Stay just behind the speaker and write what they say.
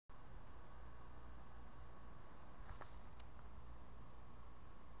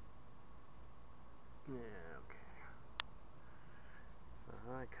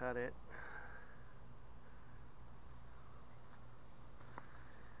cut it.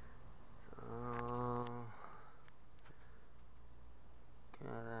 So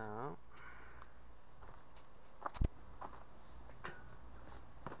get out.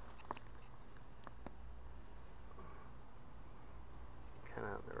 Cut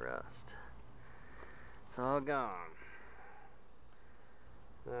out the rust. It's all gone.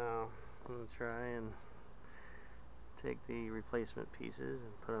 Now I'm gonna try and take the replacement pieces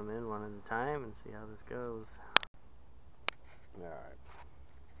and put them in one at a time and see how this goes. Alright.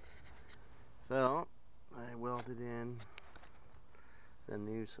 So I welded in the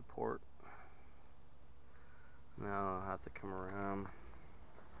new support. Now I'll have to come around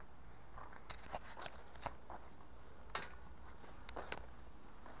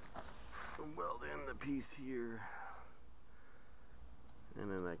and weld in the piece here, and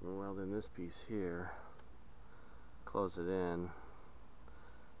then I can weld in this piece here, close it in,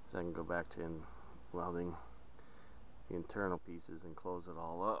 so I can go back to welding the internal pieces and close it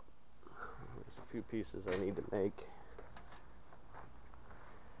all up. There's a few pieces I need to make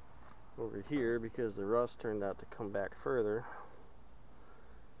over here because the rust turned out to come back further.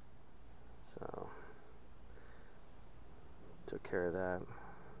 So took care of that.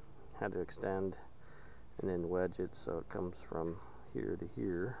 Had to extend and then wedge it so it comes from here to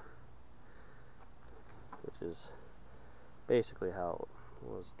here, which is basically how it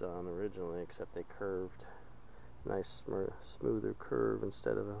was done originally, except they curved. Nice smoother curve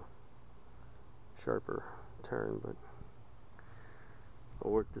instead of a sharper turn, but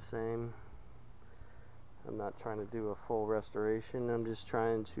it'll work the same. I'm not trying to do a full restoration. I'm just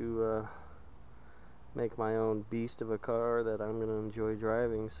trying to make my own beast of a car that I'm going to enjoy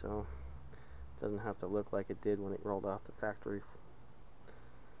driving, so it doesn't have to look like it did when it rolled off the factory.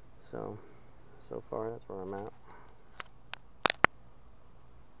 So far that's where I'm at.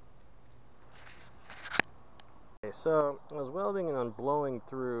 Okay, so I was welding and I'm blowing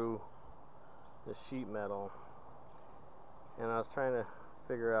through the sheet metal, and I was trying to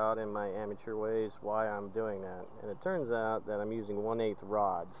figure out in my amateur ways why I'm doing that, and it turns out that I'm using 1/8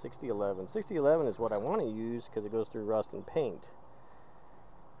 rod, 6011. 6011 is what I want to use because it goes through rust and paint,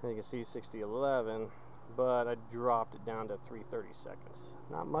 and you can see 6011, but I dropped it down to 3/32.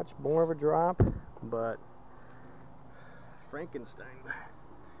 Not much more of a drop, but Frankenstein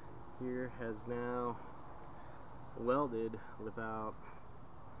here has now welded without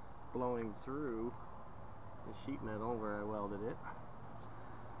blowing through the sheet metal where I welded it.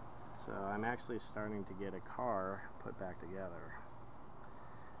 So I'm actually starting to get a car put back together.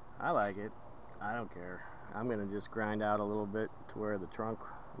 I like it. I don't care. I'm going to just grind out a little bit to where the trunk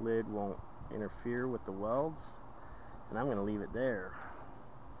lid won't interfere with the welds, and I'm going to leave it there.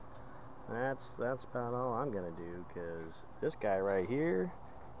 That's about all I'm going to do, because this guy right here,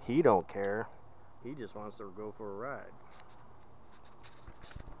 he don't care. He just wants to go for a ride.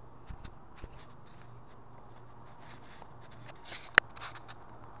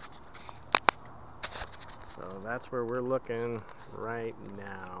 So that's where we're looking right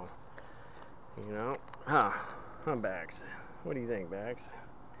now. You know, Bax. What do you think, Bax?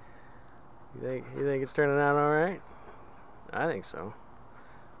 You think it's turning out all right? I think so.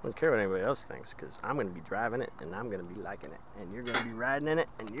 I don't care what anybody else thinks, because I'm going to be driving it, and I'm going to be liking it, and you're going to be riding in it,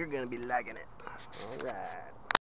 and you're going to be liking it. All right.